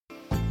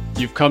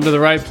You've come to the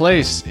right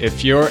place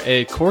if you're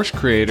a course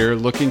creator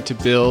looking to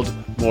build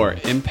more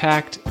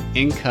impact,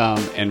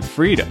 income, and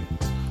freedom.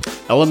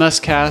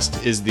 LMS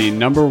Cast is the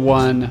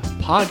 #1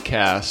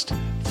 podcast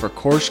for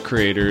course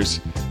creators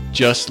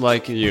just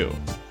like you.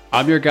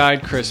 I'm your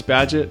guide, Chris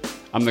Badgett.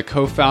 I'm the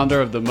co-founder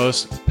of the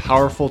most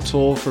powerful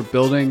tool for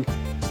building,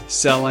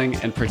 selling,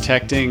 and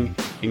protecting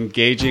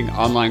engaging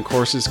online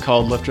courses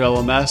called Lifter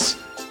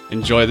LMS.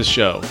 Enjoy the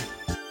show.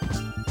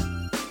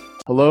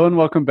 Hello and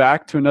welcome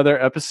back to another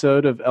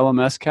episode of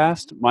LMS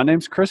Cast. My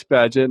name's Chris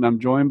Badgett and I'm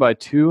joined by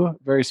two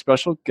very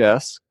special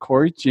guests,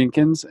 Corey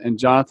Jenkins and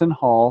Jonathan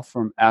Hall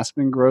from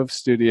Aspen Grove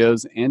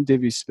Studios and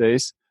Divi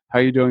Space. How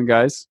are you doing,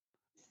 guys?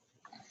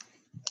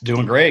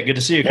 Doing great. Good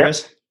to see you,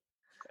 Chris.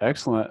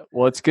 Excellent.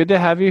 Well, it's good to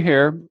have you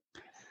here.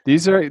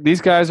 These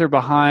guys are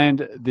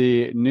behind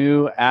the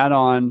new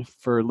add-on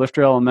for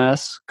Lifter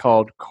LMS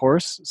called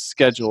Course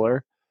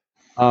Scheduler,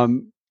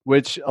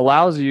 which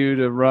allows you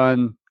to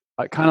run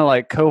kind of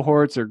like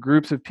cohorts or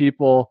groups of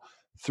people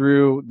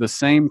through the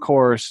same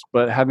course,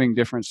 but having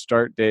different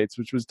start dates,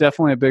 which was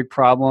definitely a big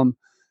problem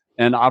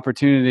and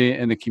opportunity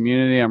in the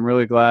community. I'm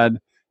really glad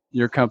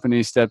your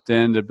company stepped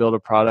in to build a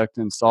product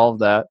and solve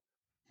that.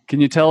 Can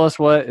you tell us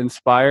what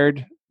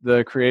inspired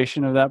the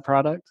creation of that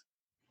product?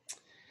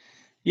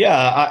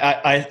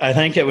 Yeah, I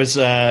think it was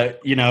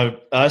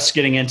us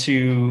getting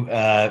into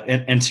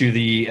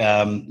the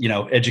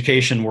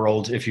education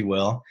world, if you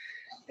will.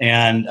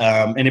 And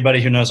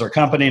anybody who knows our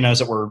company knows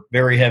that we're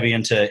very heavy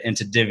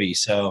into Divi.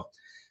 So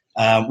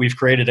we've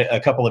created a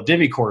couple of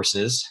Divi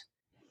courses,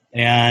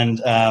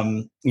 and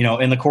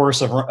in the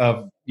course of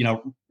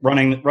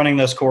running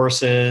those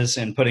courses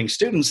and putting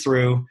students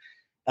through,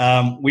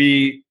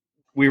 we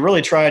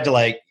really tried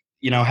to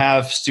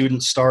have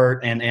students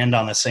start and end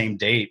on the same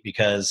date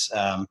because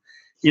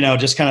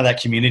just kind of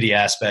that community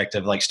aspect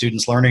of like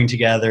students learning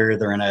together.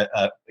 They're in a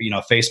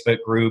Facebook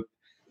group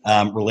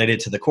related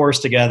to the course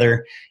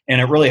together. And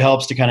it really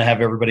helps to kind of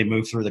have everybody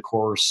move through the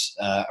course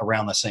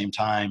around the same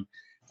time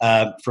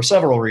for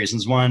several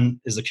reasons. One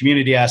is the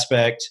community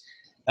aspect.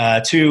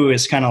 Two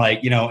is kind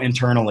of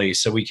internally.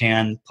 So we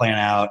can plan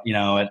out,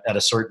 at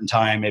a certain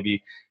time,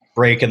 maybe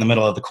break in the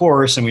middle of the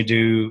course and we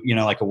do,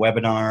 like a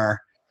webinar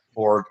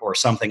or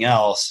something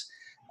else.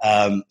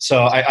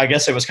 So I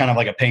guess it was kind of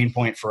like a pain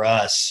point for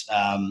us.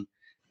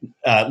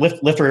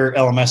 Lifter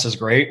LMS is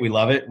great. We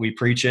love it. We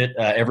preach it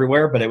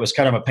everywhere, but it was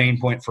kind of a pain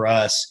point for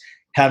us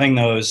having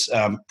those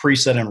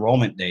preset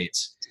enrollment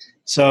dates.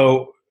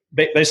 So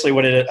basically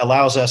what it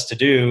allows us to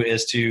do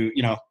is to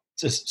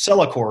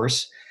sell a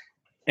course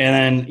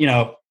and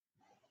then,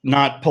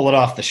 not pull it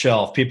off the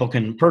shelf. People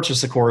can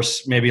purchase the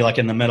course maybe like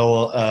in the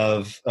middle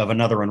of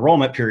another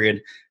enrollment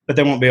period, but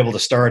they won't be able to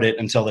start it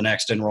until the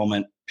next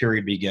enrollment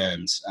period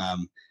begins.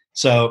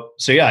 So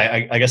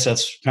yeah, I guess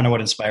that's kind of what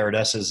inspired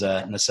us as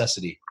a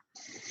necessity.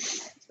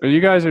 You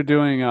guys are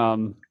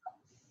doing,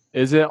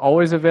 is it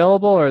always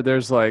available or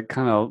there's like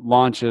kind of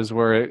launches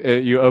where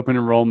you open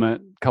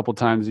enrollment a couple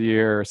times a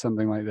year or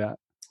something like that?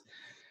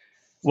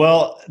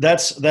 Well,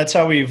 that's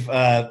how we've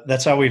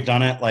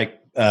done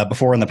it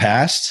before in the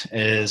past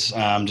is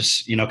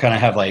just, kind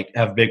of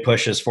have big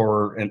pushes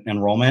for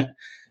enrollment.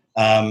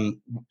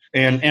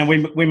 And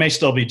we may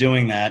still be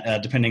doing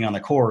that depending on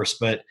the course,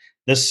 but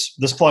this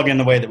plugin,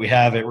 the way that we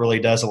have it, really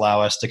does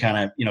allow us to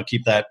kind of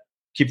keep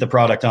the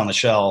product on the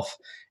shelf.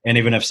 And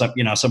even if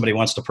somebody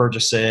wants to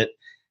purchase it,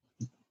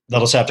 they'll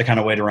just have to kind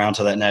of wait around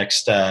till that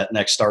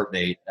next start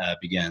date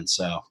begins.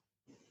 So,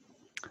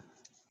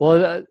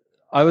 well,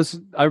 I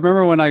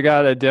remember when I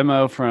got a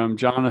demo from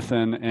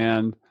Jonathan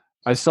and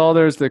I saw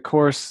there's the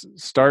course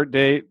start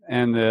date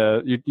and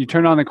you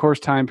turn on the course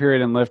time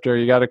period in Lifter.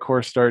 You got a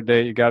course start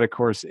date, you got a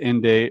course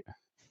end date.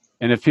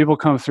 And if people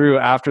come through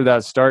after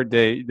that start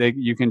date,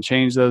 you can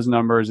change those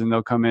numbers and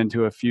they'll come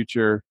into a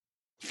future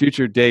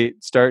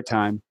date start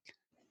time.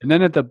 And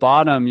then at the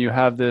bottom, you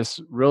have this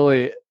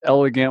really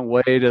elegant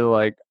way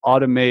to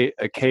automate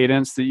a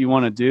cadence that you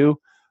want to do,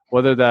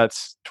 whether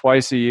that's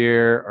twice a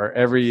year or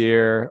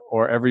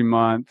every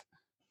month.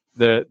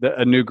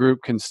 A new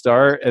group can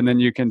start, and then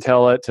you can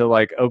tell it to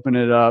open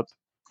it up,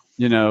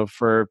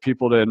 for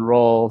people to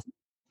enroll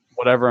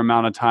whatever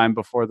amount of time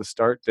before the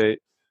start date.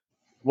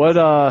 What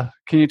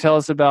can you tell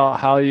us about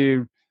how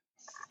you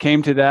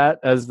came to that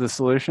as the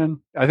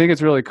solution? I think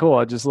it's really cool.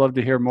 I'd just love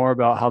to hear more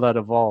about how that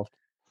evolved.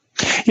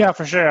 Yeah,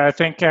 for sure. I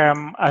think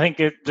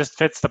it just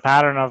fits the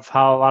pattern of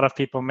how a lot of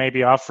people may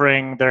be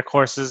offering their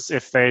courses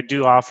if they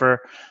do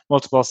offer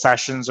multiple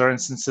sessions or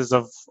instances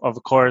of a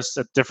course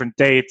at different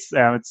dates.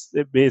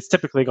 It's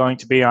typically going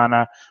to be on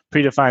a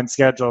predefined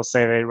schedule.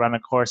 Say they run a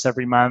course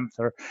every month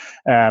or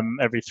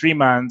every 3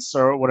 months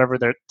or whatever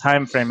their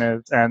time frame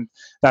is, and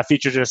that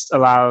feature just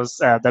allows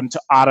them to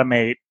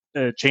automate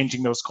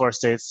changing those course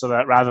dates so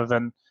that rather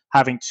than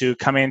having to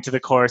come into the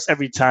course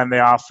every time they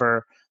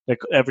offer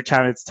every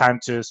time it's time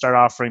to start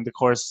offering the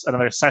course,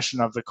 another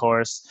session of the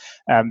course,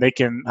 they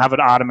can have it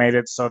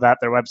automated so that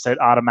their website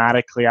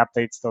automatically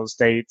updates those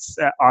dates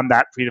on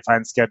that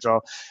predefined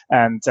schedule.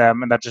 And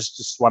that's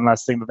just one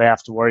less thing that they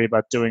have to worry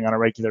about doing on a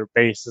regular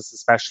basis,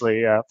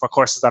 especially for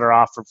courses that are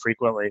offered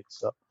frequently.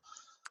 So.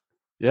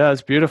 Yeah,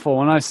 it's beautiful.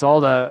 When I saw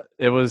that,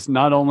 it was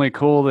not only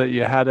cool that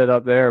you had it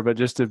up there, but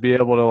just to be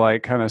able to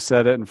like kind of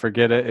set it and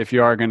forget it if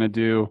you are going to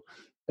do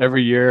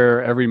every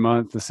year, every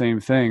month, the same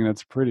thing.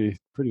 That's pretty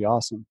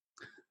awesome.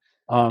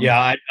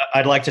 Yeah,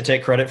 I'd like to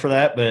take credit for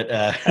that, but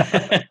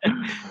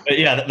but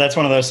yeah, that's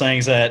one of those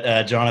things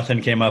that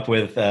Jonathan came up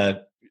with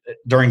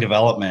during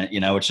development.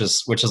 Which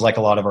is like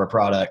a lot of our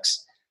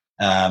products.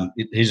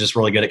 He's just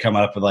really good at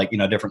coming up with like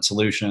different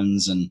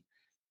solutions, and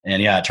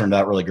yeah, it turned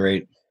out really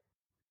great.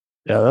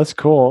 Yeah, that's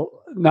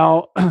cool.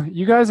 Now,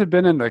 you guys have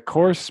been in the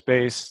course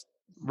space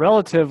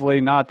relatively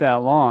not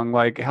that long.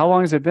 Like, how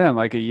long has it been?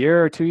 Like a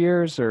year or 2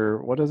 years,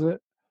 or what is it?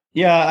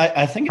 Yeah,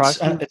 I think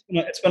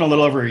it's been a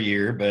little over a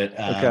year, but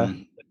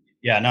Okay.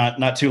 yeah,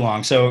 not too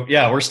long. So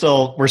yeah, we're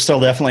still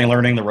definitely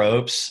learning the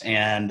ropes,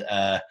 and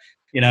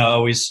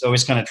always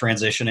kind of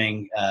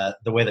transitioning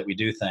the way that we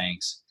do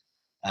things.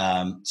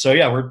 So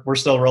yeah, we're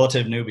still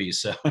relative newbies.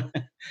 So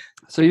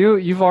So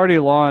you've already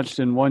launched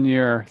in 1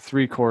 year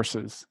 3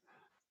 courses.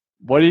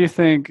 What do you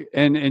think?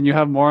 And you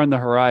have more on the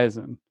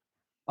horizon.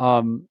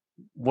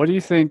 What do you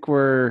think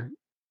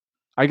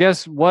I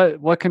guess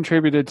what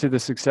contributed to the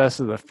success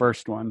of the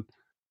first one?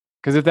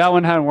 Because if that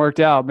one hadn't worked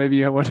out, maybe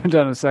you wouldn't have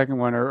done a second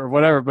one or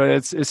whatever. But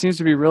it seems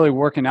to be really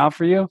working out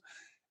for you.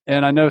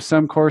 And I know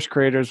some course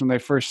creators, when they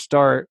first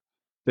start,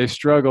 they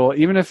struggle,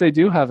 even if they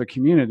do have a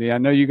community. I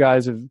know you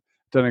guys have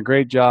done a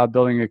great job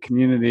building a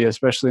community,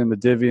 especially in the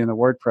Divi and the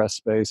WordPress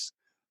space.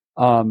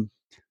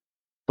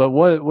 But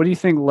what do you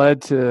think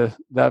led to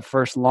that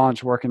first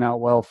launch working out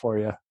well for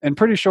you in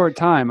pretty short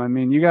time? I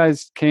mean, you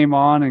guys came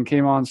on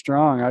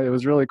strong. It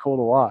was really cool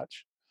to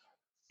watch.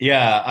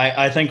 yeah,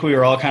 I think we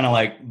were all kind of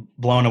like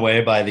blown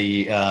away by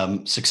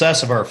the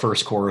success of our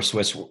first course,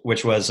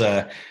 which was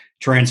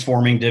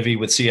transforming Divi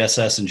with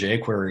CSS and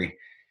jQuery.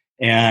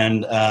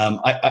 And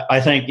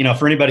I think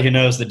for anybody who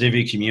knows the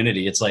Divi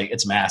community,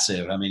 it's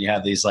massive. I mean, you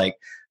have these like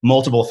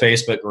multiple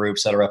Facebook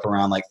groups that are up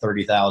around like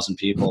 30,000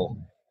 people.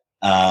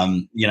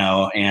 And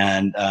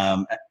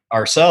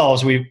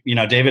ourselves,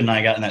 David and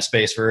I got in that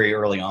space very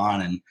early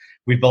on, and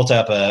we built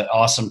up an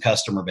awesome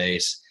customer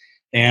base.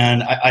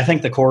 And I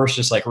think the course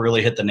just like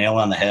really hit the nail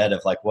on the head of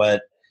like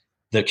what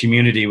the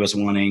community was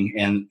wanting.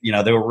 And,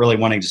 they were really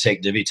wanting to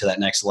take Divi to that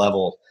next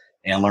level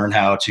and learn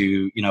how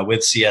to,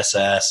 with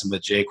CSS and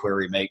with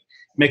jQuery,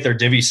 make their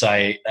Divi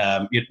site,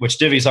 which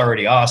Divi's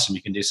already awesome.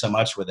 You can do so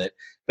much with it,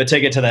 but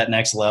take it to that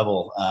next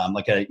level,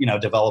 like a,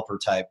 developer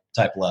type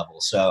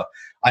level. So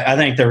I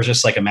think there was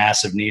just like a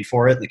massive need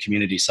for it. The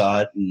community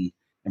saw it and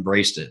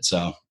embraced it.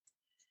 So.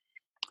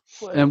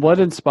 And what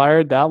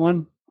inspired that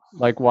one?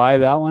 Like, why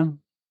that one?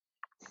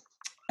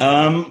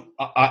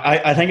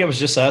 I think it was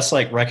just us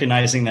like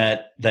recognizing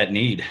that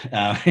need.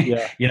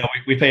 Yeah.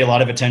 We pay a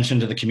lot of attention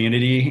to the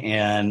community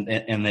and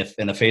in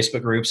the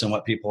Facebook groups and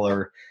what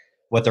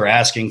they're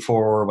asking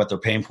for, what their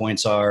pain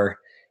points are.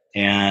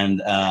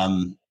 And,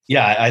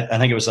 I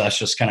think it was us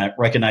just kind of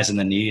recognizing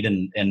the need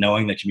and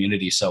knowing the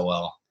community so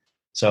well.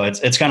 So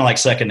it's kind of like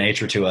second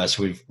nature to us.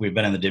 We've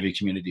been in the Divi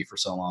community for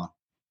so long.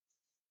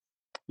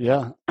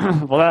 Yeah.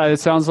 Well, it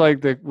sounds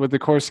like with the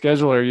course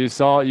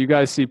scheduler, you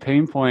guys see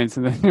pain points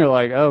and then you're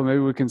like, oh, maybe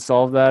we can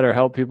solve that or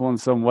help people in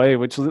some way,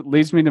 which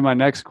leads me to my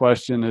next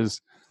question is,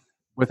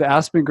 with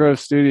Aspen Grove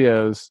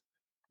Studios,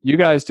 you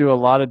guys do a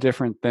lot of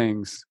different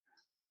things.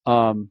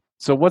 So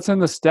what's in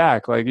the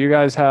stack? Like, you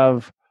guys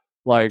have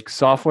like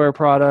software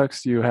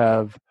products, you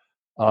have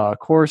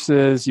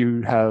courses,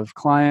 you have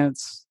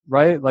clients,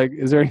 right? Like,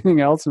 is there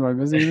anything else? Am I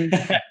missing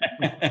anything?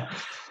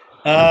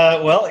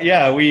 Well,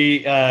 yeah,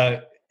 we've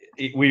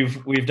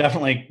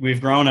definitely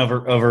grown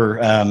over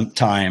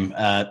time.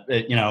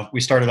 We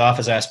started off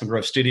as Aspen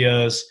Grove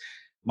Studios,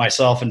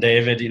 myself and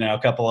David. A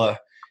couple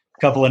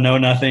of know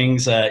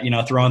nothings.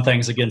 Throwing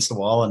things against the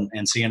wall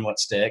and seeing what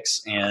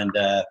sticks. And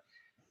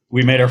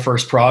we made our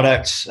first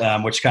product,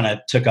 which kind of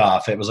took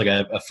off. It was like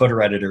a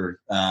footer editor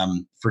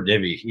for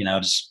Divi.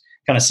 Just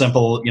kind of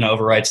simple.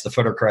 Overwrites the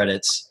footer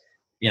credits.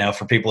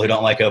 For people who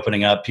don't like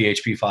opening up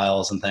PHP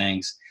files and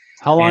things.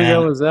 How long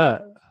ago was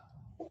that?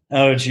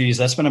 Oh, geez,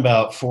 that's been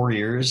about 4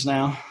 years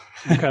now.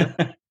 Okay.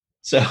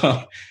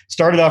 So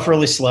started off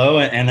really slow,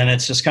 and then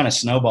it's just kind of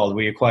snowballed.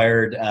 We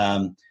acquired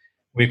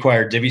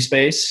Divi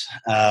Space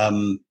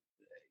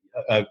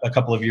a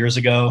couple of years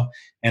ago,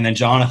 and then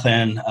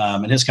Jonathan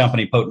and his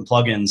company Potent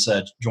Plugins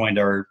joined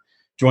our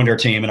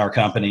team and our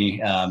company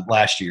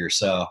last year.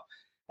 So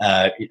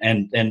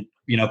and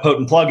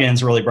Potent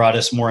Plugins really brought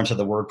us more into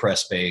the WordPress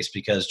space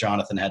because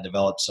Jonathan had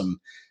developed some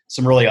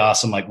really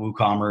awesome like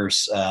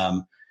WooCommerce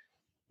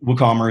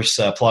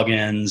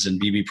plugins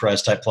and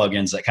BBPress type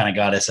plugins that kind of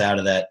got us out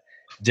of that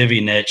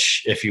Divi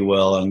niche, if you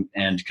will,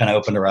 and kind of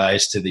opened our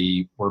eyes to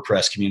the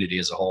WordPress community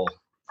as a whole.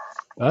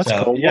 That's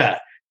cool. Yeah.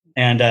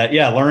 and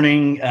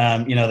learning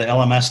the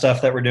LMS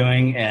stuff that we're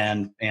doing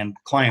and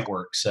client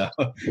work. So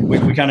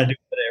we kind of do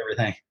a bit of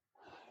everything.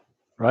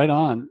 Right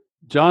on.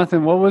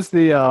 Jonathan, what was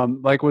the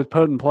like with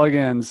Potent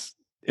Plugins?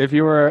 If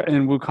you were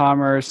in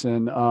WooCommerce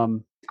and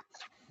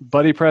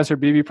BuddyPress or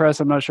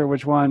BBPress, I'm not sure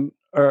which one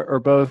or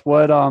both.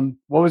 What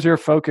was your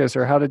focus,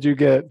 or how did you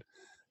get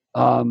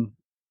what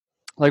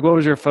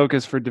was your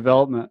focus for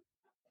development?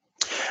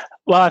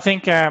 Well, I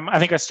think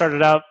I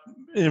started out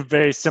in a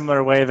very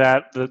similar way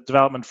that the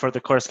development for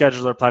the Course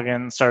Scheduler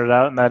plugin started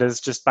out, and that is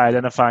just by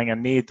identifying a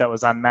need that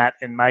was unmet.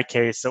 In my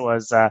case, it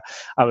was I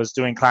was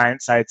doing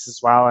client sites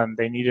as well, and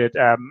they needed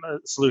a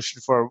solution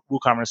for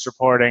WooCommerce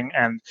reporting,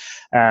 and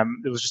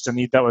it was just a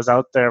need that was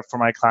out there for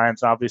my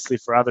clients, obviously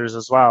for others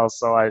as well.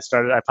 So I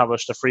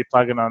published a free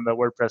plugin on the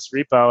WordPress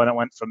repo, and it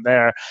went from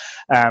there.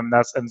 Then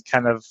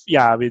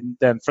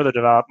further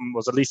development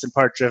was at least in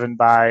part driven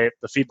by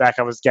the feedback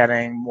I was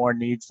getting, more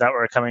needs that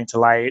were coming to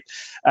light.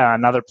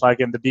 Another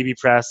plugin, the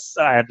BBPress,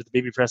 I entered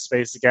the BBPress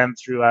space again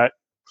through a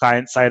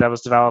client site I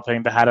was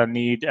developing that had a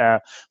need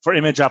for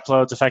image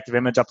uploads, effective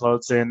image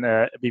uploads in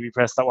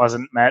BBPress that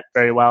wasn't met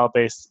very well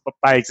based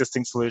by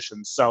existing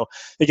solutions. So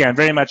again,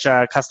 very much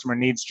customer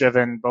needs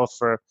driven, both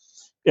for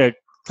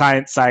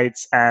client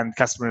sites and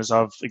customers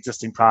of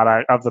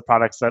the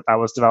products that I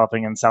was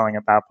developing and selling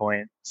at that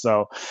point.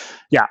 So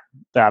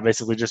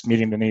basically just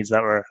meeting the needs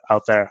that were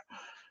out there.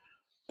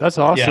 That's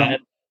awesome. Yeah,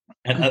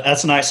 and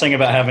that's a nice thing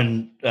about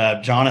having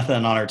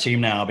Jonathan on our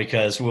team now,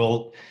 because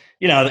we'll,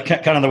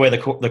 kind of the way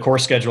the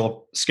course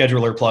scheduler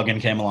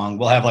plugin came along,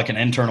 we'll have like an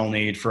internal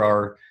need for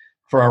our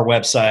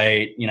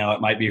website.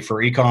 It might be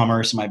for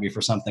e-commerce, it might be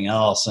for something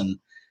else, and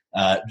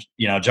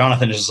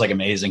Jonathan is just like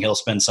amazing. He'll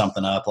spin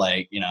something up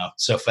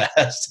so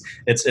fast.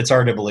 It's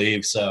hard to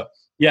believe. So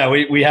yeah,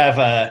 we have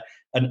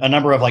a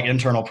number of like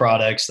internal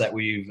products that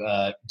we've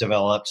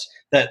developed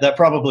that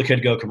probably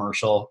could go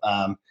commercial.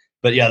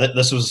 But yeah,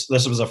 this was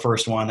the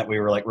first one that we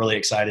were like really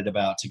excited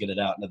about to get it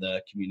out into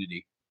the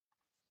community.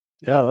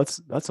 Yeah,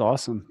 that's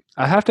awesome.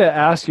 I have to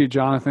ask you,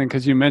 Jonathan,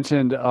 because you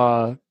mentioned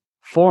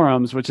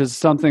forums, which is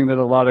something that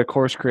a lot of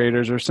course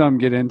creators or some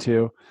get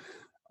into.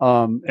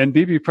 And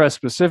BBPress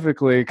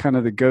specifically, kind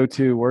of the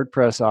go-to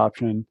WordPress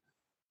option.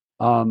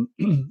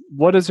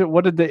 What is it?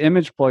 What did the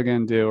image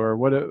plugin do, or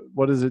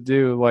what does it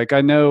do? Like,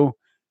 I know,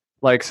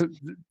 like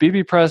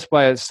BBPress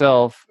by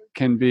itself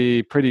can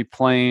be pretty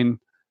plain,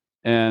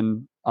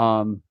 and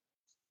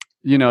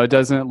it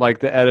doesn't, like,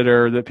 the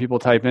editor that people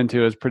type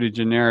into is pretty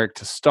generic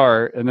to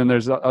start. And then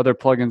there's other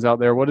plugins out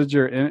there. What did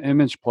your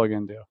image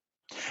plugin do?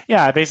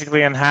 Yeah, I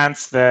basically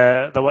enhance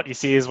the what you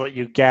see is what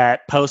you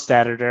get post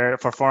editor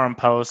for forum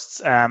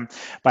posts by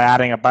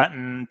adding a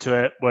button to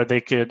it where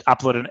they could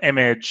upload an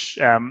image,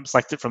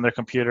 select it from their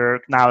computer.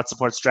 Now it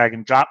supports drag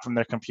and drop from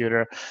their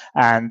computer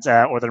and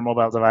or their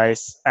mobile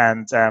device,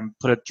 and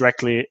put it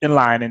directly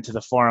inline into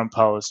the forum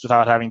post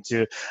without having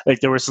to, like,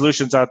 there were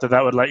solutions out there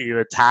that would let you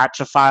attach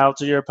a file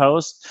to your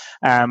post,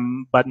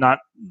 but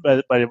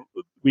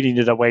we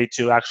needed a way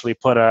to actually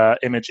put an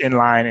image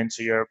inline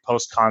into your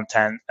post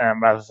content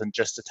rather than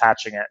just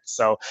attaching it.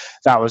 So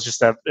that was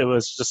just a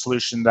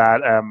solution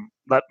that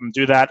let them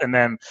do that. And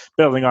then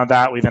building on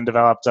that, we then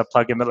developed a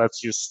plugin that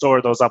lets you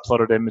store those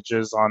uploaded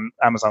images on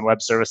Amazon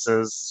Web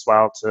Services as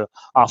well to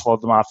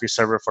offload them off your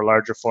server for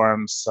larger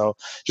forums. So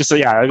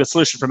a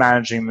solution for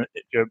managing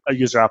your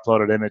user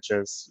uploaded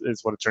images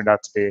is what it turned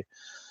out to be.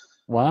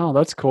 Wow,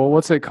 that's cool.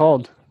 What's it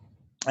called?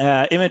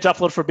 Image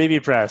upload for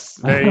BBPress.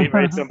 Very,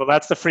 very simple.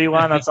 That's the free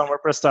one. That's on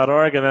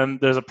WordPress.org. And then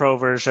there's a pro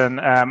version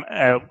on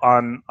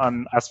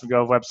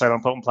Aspengrove website,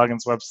 on Potent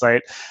Plugins website.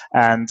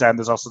 And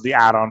there's also the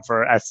add-on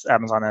for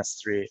Amazon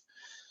S3.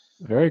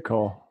 Very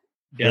cool.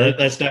 Yeah,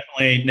 that's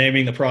definitely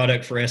naming the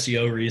product for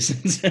SEO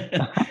reasons.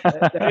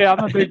 Yeah,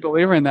 I'm a big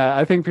believer in that.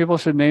 I think people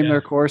should name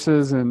their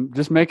courses and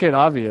just make it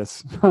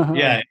obvious.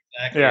 Yeah,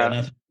 exactly. Yeah.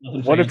 Nothing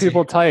What do fancy.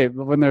 people type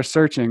when they're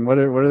searching? What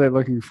are they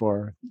looking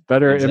for?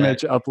 Better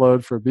image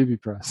upload for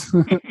BBPress.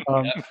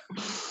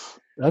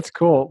 That's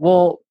cool.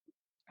 Well,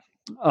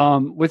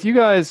 with you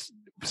guys,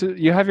 so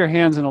you have your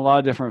hands in a lot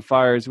of different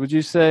fires. Would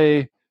you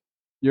say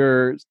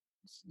you're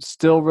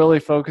still really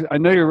focused? I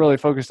know you're really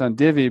focused on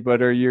Divi,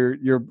 but are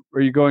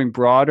you going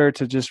broader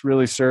to just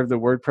really serve the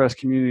WordPress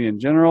community in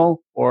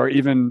general, or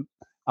even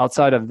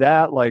outside of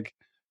that? Like,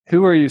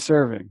 who are you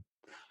serving?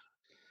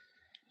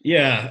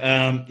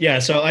 Yeah.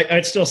 So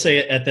I'd still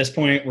say at this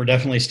point we're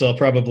definitely still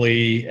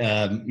probably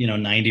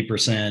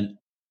 90%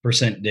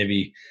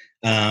 Divi,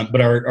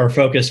 but our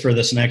focus for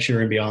this next year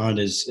and beyond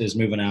is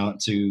moving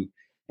out into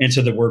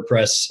the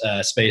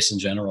WordPress space in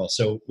general.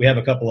 So we have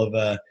a couple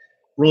of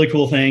really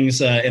cool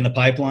things in the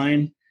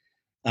pipeline.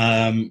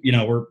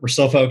 We're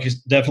still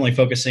definitely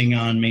focusing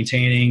on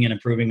maintaining and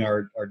improving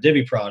our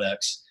Divi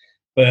products.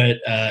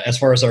 But as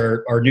far as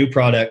our new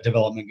product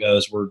development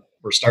goes, we're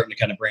starting to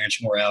kind of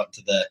branch more out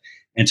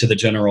into the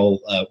general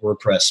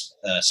WordPress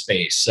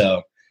space.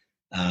 So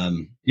a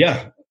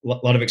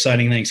lot of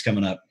exciting things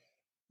coming up.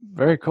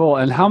 Very cool.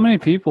 And how many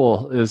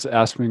people is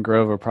Aspen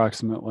Grove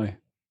approximately?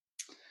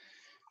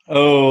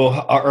 Oh,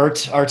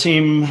 our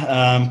team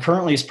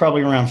currently is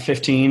probably around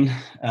 15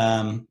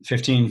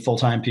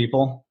 full-time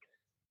people.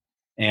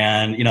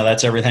 And,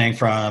 that's everything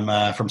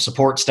from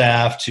support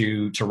staff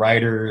to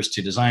writers,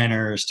 to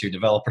designers, to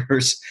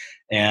developers.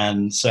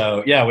 And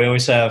so, yeah, we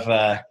always have,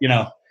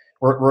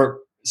 we're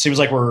seems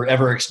like we're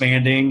ever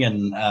expanding,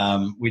 and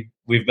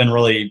we've been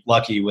really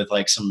lucky with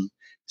like some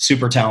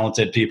super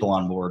talented people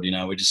on board.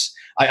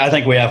 I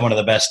think we have one of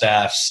the best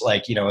staffs,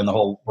 like, in the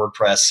whole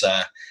WordPress,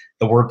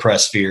 the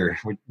WordPress sphere.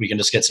 We can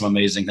just get some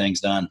amazing things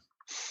done.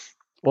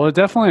 Well, it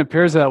definitely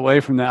appears that way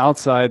from the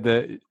outside.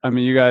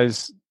 You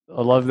guys,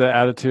 I love the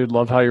attitude,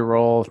 love how you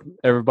roll.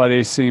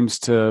 Everybody seems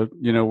to,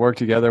 work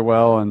together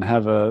well and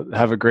have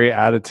a great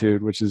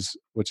attitude, which is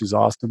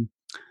awesome.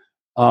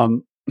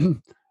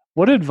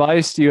 What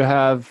advice do you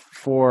have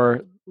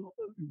for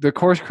the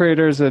course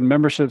creators and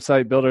membership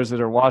site builders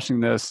that are watching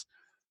this?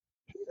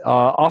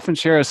 Often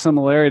share a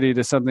similarity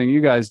to something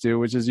you guys do,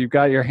 which is you've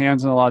got your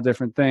hands in a lot of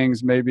different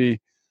things. Maybe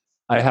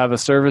I have a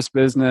service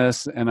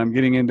business and I'm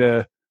getting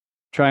into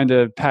trying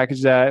to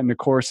package that into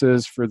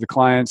courses for the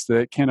clients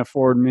that can't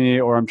afford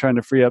me, or I'm trying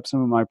to free up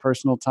some of my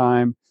personal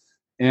time.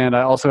 And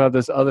I also have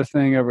this other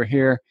thing over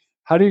here.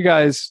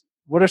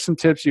 What are some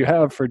tips you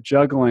have for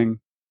juggling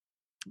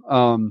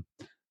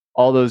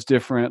all those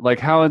different, like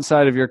how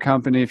inside of your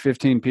company,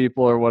 15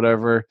 people or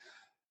whatever,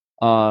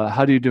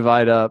 how do you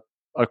divide up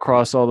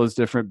across all those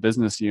different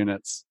business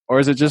units? Or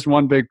is it just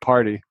one big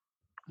party?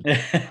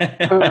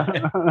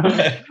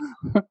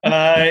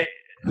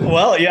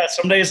 Well, yeah,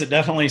 some days it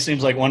definitely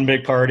seems like one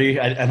big party.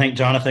 I think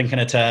Jonathan can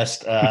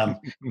attest.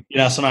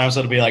 Sometimes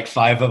it'll be like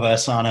 5 of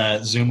us on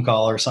a Zoom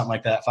call or something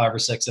like that, 5 or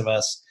 6 of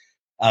us,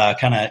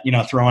 kind of,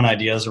 throwing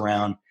ideas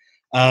around.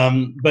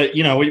 But,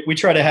 we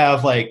try to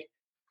have like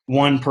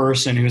one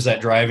person who's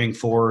that driving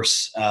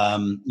force,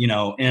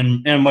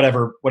 in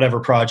whatever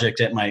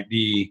project it might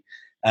be,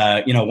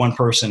 one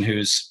person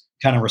whose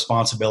kind of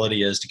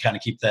responsibility is to kind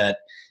of keep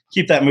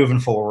that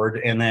moving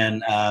forward. And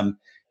then,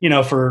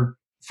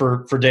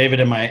 for David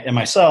and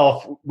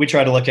myself, we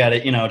try to look at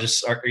it,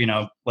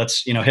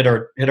 let's, hit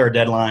our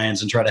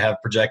deadlines and try to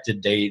have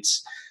projected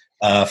dates,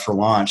 for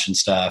launch and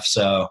stuff.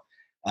 So,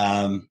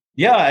 I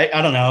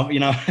don't know,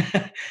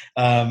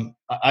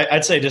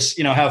 I'd say just,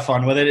 have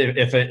fun with it.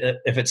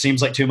 If it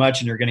seems like too much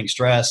and you're getting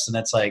stressed and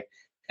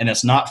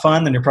it's not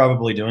fun, then you're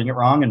probably doing it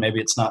wrong. And maybe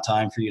it's not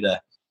time for you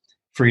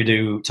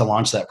to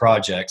launch that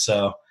project.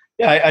 So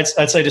yeah,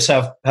 I'd say just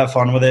have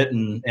fun with it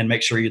and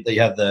make sure that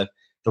you have the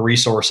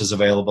resources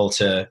available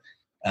to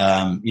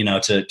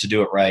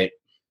do it right.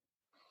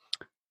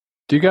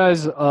 Do you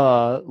guys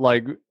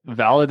like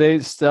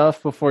validate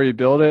stuff before you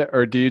build it,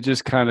 or do you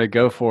just kind of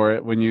go for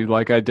it when you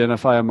like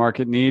identify a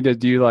market need?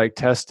 Do you like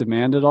test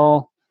demand at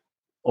all,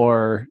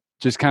 or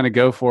just kind of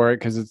go for it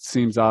because it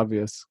seems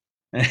obvious?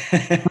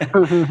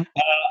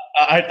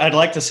 I'd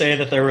like to say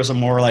that there was a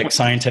more like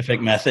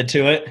scientific method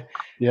to it.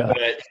 Yeah.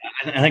 But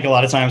I think a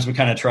lot of times we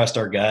kind of trust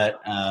our gut,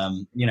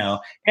 and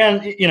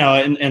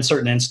in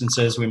certain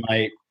instances we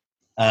might,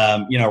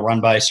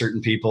 run by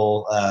certain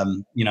people,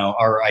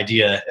 our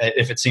idea,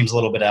 if it seems a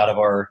little bit out of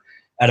our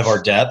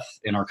depth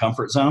in our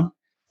comfort zone.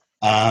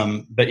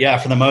 But yeah,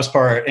 for the most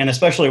part, and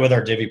especially with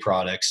our Divi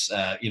products,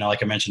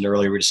 like I mentioned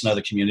earlier, we just know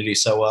the community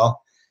so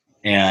well.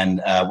 And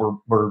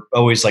we're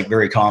always like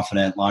very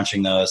confident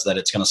launching those that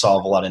it's going to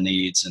solve a lot of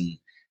needs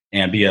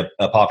and be a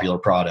popular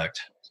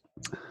product.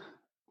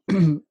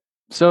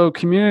 So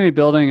community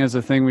building is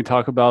a thing we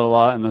talk about a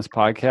lot in this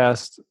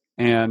podcast.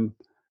 And,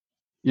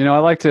 I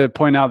like to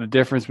point out the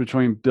difference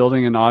between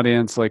building an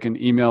audience, like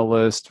an email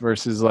list,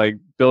 versus like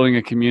building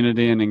a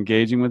community and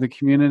engaging with the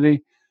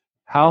community.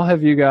 How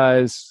have you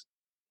guys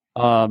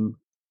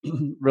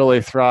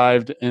really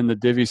thrived in the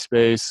Divi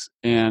space?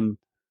 And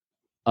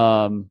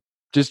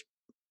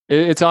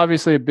it's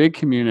obviously a big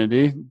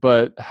community,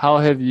 but how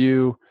have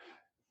you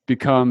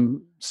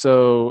become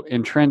so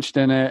entrenched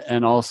in it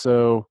and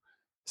also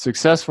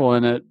successful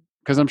in it?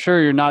 Because I'm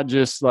sure you're not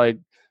just like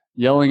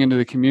yelling into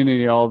the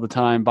community all the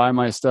time, buy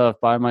my stuff.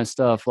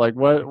 Like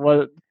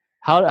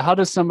how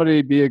does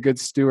somebody be a good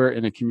steward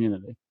in a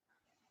community?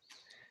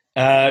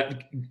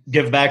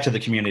 Give back to the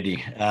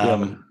community.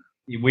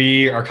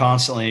 We are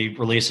constantly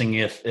releasing,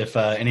 if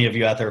any of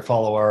you out there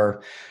follow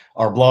our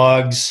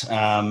blogs,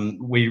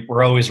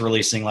 we're always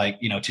releasing like,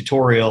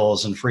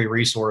 tutorials and free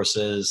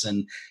resources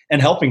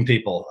and helping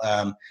people.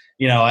 A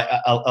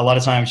lot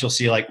of times you'll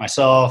see like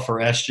myself or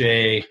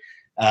SJ,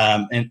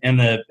 in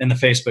the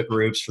Facebook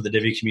groups for the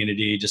Divi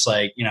community, just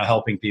like,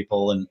 helping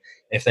people. And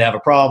if they have a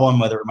problem,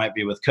 whether it might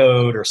be with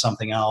code or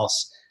something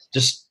else,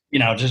 just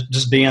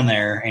being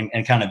there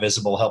and kind of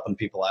visible, helping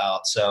people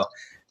out. So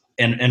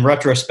in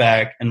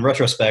retrospect,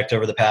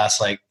 over the past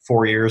like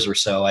 4 years or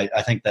so,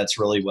 I think that's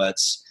really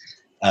what's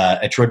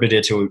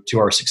attributed to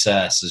our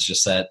success, is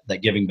just that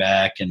giving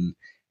back and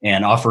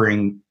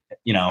offering,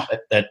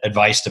 that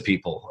advice to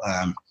people.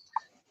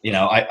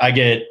 I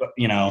get,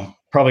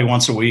 probably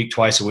once a week,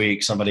 twice a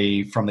week,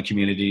 somebody from the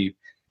community,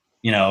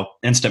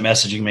 instant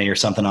messaging me or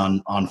something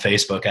on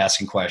Facebook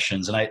asking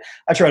questions. And I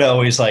try to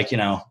always like,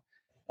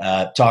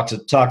 talk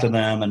to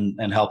them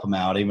and help them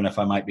out, even if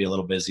I might be a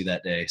little busy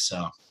that day.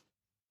 So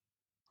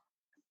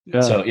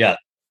yeah,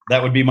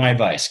 that would be my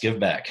advice. Give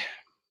back.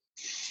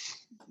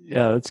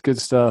 Yeah, that's good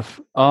stuff.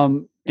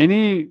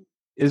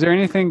 Is there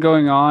anything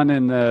going on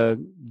in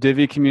the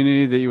Divi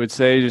community that you would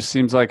say just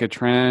seems like a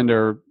trend,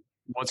 or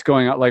what's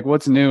going on? Like,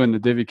 what's new in the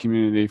Divi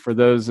community for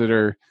those that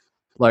are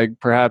like,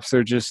 perhaps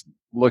they're just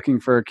looking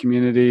for a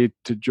community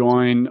to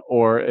join,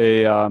 or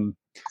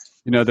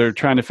they're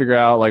trying to figure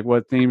out like,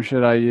 what theme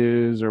should I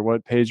use, or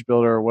what page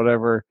builder or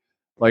whatever.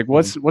 Like,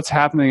 what's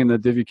happening in the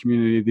Divi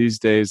community these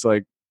days?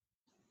 Like,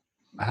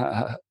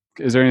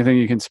 is there anything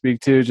you can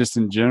speak to just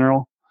in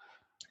general?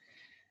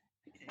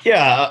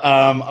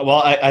 Yeah.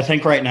 Well, I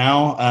think right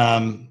now,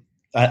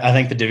 I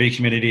think the Divi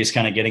community is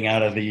kind of getting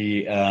out of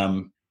the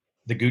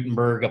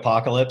Gutenberg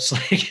apocalypse,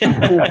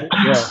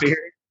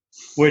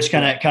 which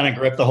kind of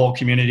gripped the whole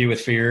community with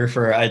fear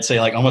for, I'd say,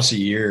 like almost a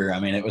year. I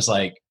mean, it was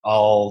like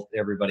all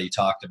everybody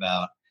talked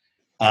about.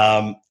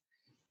 I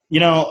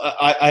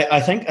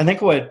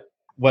think what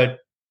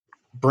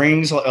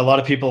brings a lot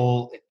of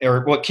people,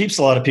 or what keeps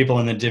a lot of people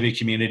in the Divi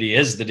community,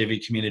 is the Divi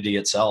community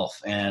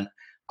itself. And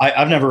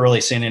I've never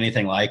really seen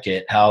anything like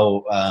it.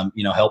 How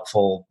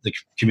helpful the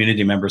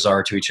community members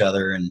are to each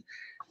other, and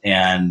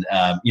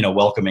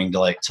welcoming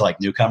to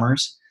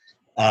newcomers.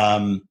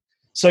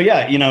 So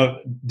yeah,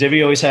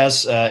 Divi always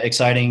has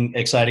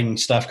exciting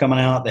stuff coming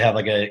out. They have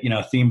like a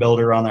theme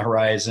builder on the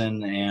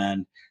horizon,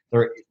 and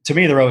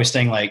they're always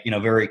staying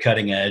very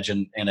cutting edge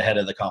and ahead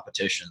of the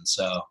competition.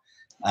 So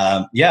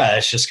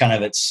it's just kind of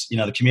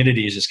the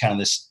community is just kind of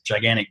this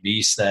gigantic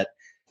beast that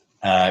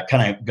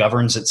kind of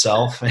governs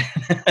itself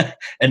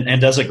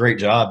and does a great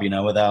job,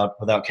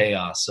 without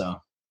chaos. So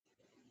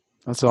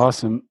that's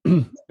awesome.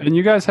 And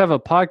you guys have a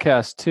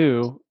podcast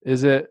too.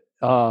 Is it,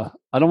 I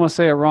don't want to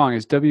say it wrong.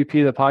 Is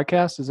WP the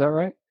podcast? Is that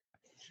right?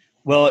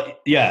 Well,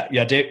 yeah.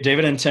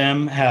 David and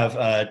Tim have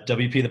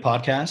WP the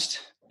podcast.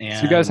 And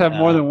so you guys have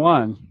more than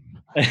one.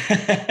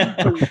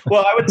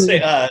 Well, I would say,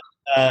 so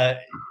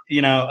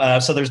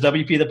there's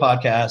WP the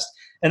podcast,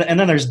 and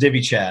then there's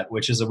Divi Chat,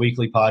 which is a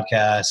weekly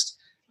podcast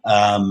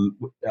on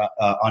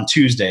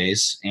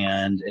Tuesdays,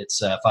 and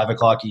it's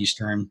 5:00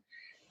 Eastern,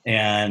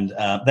 and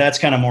that's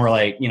kind of more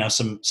like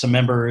some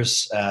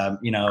members.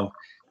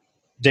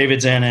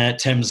 David's in it,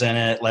 Tim's in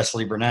it,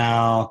 Leslie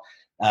Bernal.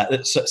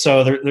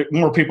 So there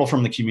more people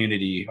from the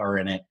community are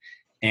in it,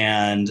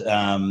 and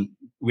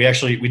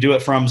we do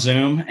it from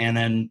Zoom and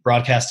then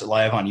broadcast it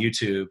live on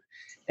YouTube.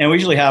 And we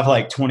usually have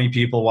like 20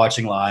 people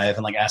watching live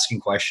and like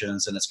asking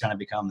questions, and it's kind of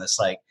become this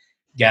like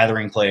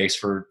gathering place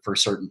for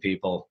certain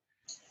people.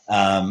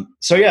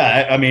 So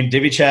yeah, I mean,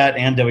 Divi Chat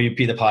and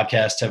WP the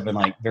podcast have been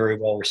like very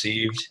well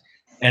received,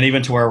 and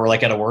even to where we're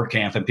like at a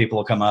WordCamp and people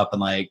will come up and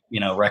like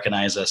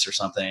recognize us or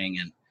something,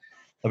 and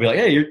they'll be like,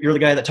 "Hey, you're the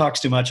guy that talks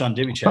too much on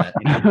Divi Chat.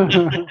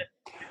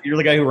 You're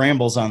the guy who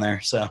rambles on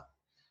there." So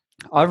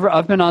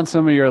I've been on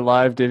some of your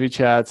live Divi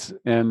Chats,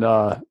 and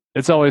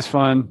it's always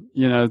fun.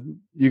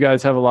 You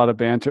guys have a lot of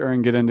banter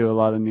and get into a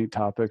lot of neat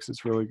topics.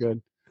 It's really good.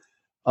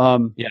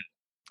 Yeah.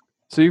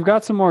 So you've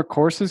got some more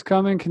courses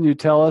coming. Can you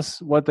tell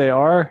us what they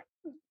are?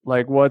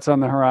 Like what's on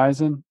the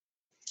horizon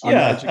on the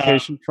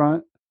education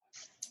front?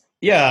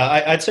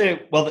 Yeah, I'd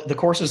say, well, the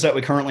courses that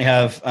we currently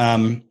have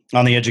on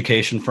the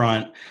education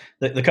front,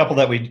 the couple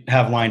that we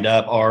have lined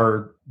up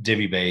are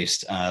Divi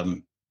based.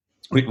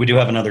 We do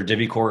have another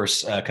Divi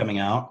course coming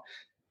out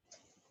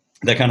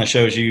that kind of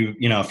shows you,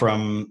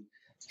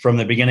 from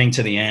the beginning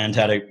to the end,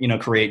 how to,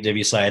 create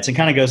Divi sites, and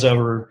kind of goes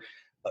over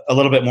a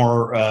little bit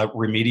more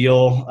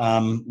remedial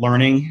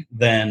learning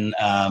than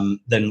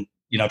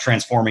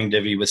transforming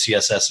Divi with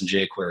CSS and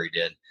jQuery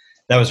did.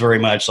 That was very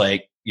much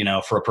like,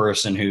 for a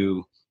person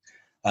who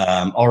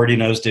already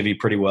knows Divi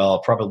pretty well,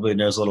 probably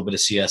knows a little bit of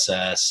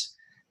CSS,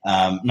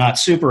 not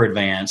super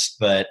advanced,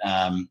 but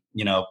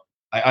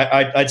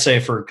I'd say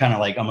for kind of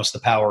like almost the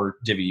power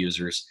Divi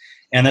users.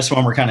 And this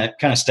one we're kind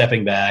of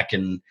stepping back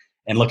and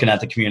looking at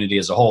the community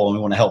as a whole, and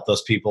we want to help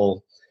those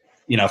people,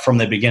 from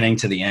the beginning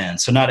to the end.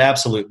 So not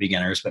absolute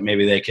beginners, but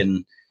maybe they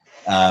can,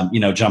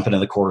 jump into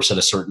the course at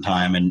a certain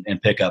time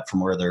and pick up from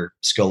where their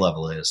skill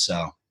level is.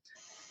 So,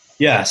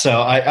 yeah.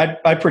 So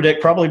I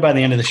predict probably by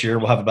the end of this year,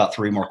 we'll have about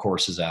 3 more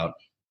courses out.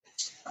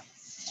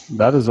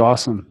 That is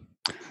awesome.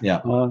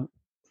 Yeah.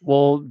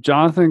 Well,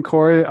 Jonathan,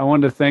 Corey, I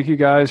wanted to thank you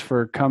guys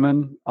for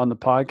coming on the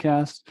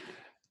podcast.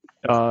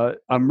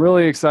 I'm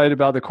really excited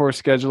about the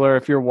course scheduler.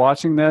 If you're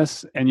watching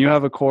this and you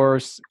have a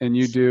course and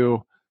you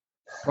do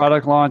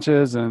product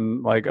launches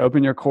and like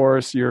open your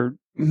course, you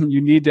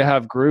need to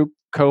have group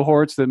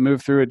cohorts that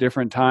move through at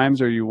different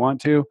times, or you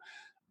want to.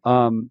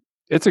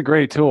 It's a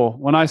great tool.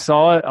 When I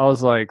saw it, I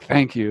was like,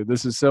 thank you.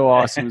 This is so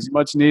awesome. It's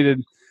much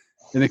needed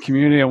in the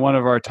community and one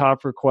of our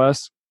top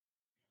requests.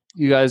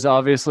 You guys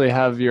obviously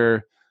have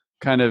your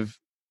kind of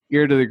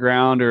ear to the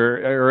ground,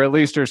 or at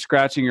least are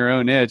scratching your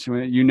own itch.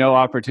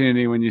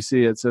 Opportunity when you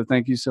see it. So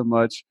thank you so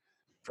much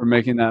for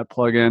making that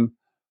plug-in.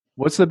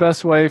 What's the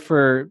best way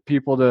for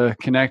people to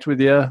connect with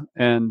you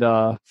and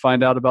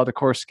find out about the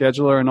course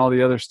scheduler and all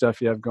the other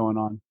stuff you have going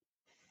on?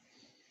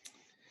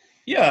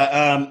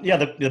 Yeah.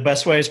 The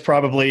best way is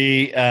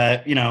probably,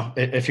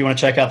 if you want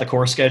to check out the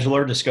course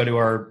scheduler, just go to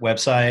our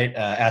website,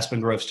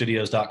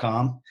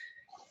 aspengrovestudios.com.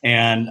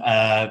 And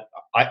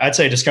I'd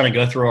say just kind of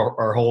go through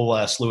our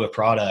whole slew of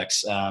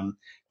products.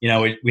 We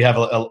have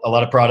a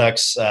lot of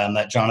products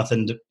that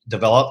Jonathan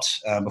developed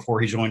before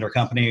he joined our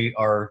company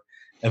are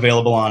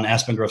available on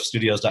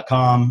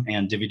aspengrovestudios.com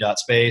and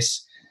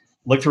divvy.space.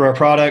 Look through our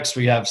products.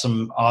 We have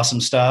some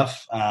awesome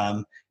stuff.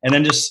 And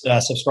then just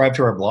subscribe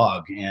to our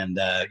blog, and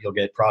you'll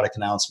get product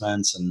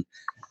announcements. And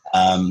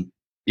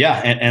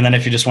and then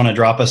if you just want to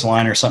drop us a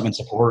line or something in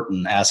support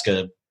and ask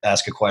a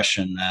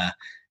question,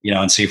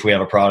 and see if we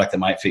have a product that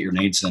might fit your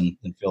needs, then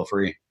feel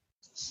free.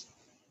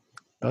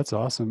 That's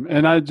awesome.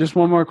 And I just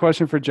one more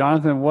question for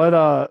Jonathan.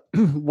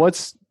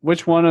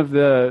 Which one of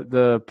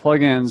the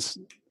plugins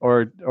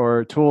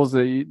or tools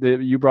that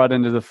you brought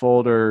into the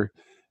fold are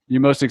you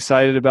most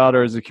excited about,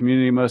 or is the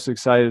community most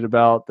excited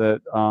about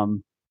that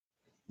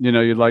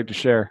you'd like to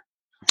share?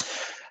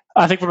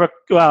 I think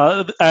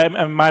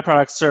my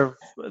products serve,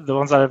 the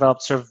ones I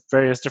developed serve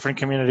various different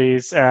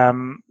communities.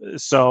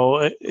 So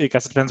I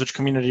guess it depends which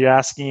community you're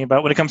asking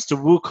about. When it comes to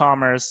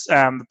WooCommerce,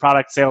 the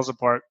product sales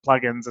report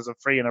plugins is a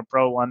free and a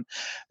pro one.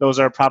 Those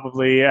are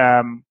probably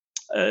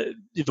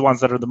the ones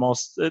that are the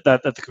most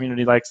that the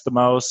community likes the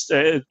most.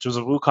 It was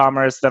a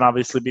WooCommerce, then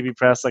obviously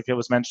BBPress, like it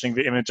was mentioning,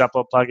 the image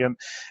upload plugin.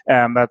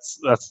 That's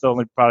the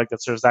only product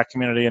that serves that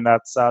community, and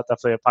that's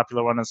definitely a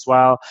popular one as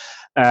well.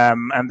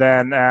 And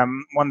then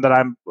one that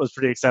I was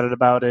pretty excited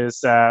about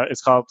is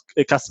it's called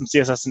Custom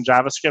CSS and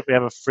JavaScript. We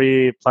have a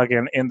free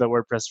plugin in the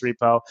WordPress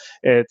repo.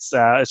 It's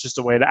just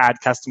a way to add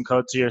custom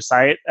code to your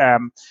site.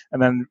 And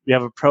then we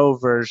have a pro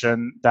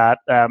version that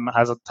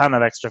has a ton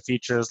of extra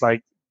features,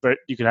 like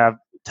you can have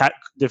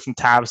different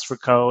tabs for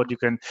code. You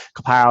can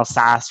compile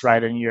Sass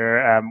right in your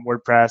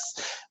WordPress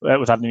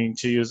without needing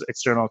to use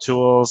external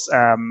tools.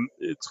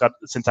 It's got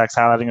syntax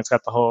highlighting. It's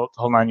got the whole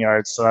 9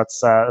 yards. So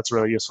that's a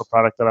really useful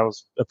product that I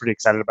was pretty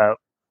excited about.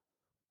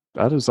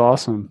 That is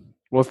awesome.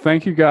 Well,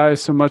 thank you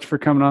guys so much for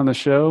coming on the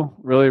show.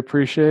 Really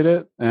appreciate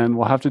it, and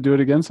we'll have to do it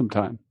again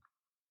sometime.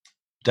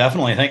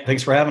 Definitely.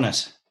 Thanks for having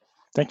us.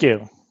 Thank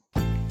you.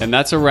 And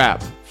that's a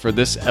wrap for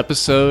this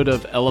episode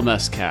of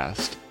LMS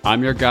Cast.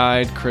 I'm your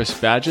guide, Chris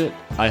Badgett.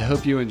 I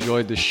hope you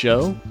enjoyed the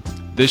show.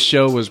 This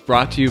show was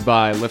brought to you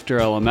by Lifter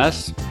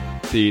LMS,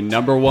 the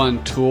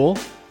 #1 tool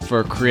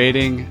for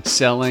creating,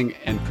 selling,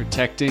 and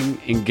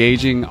protecting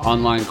engaging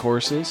online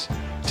courses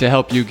to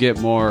help you get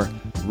more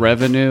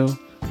revenue,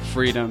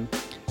 freedom,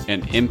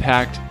 and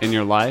impact in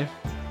your life.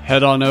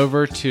 Head on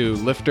over to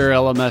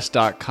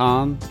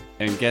lifterlms.com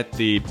and get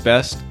the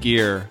best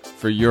gear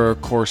for your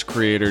course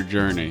creator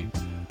journey.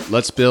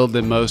 Let's build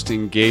the most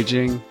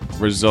engaging,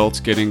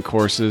 results-getting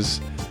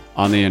courses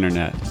on the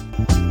internet.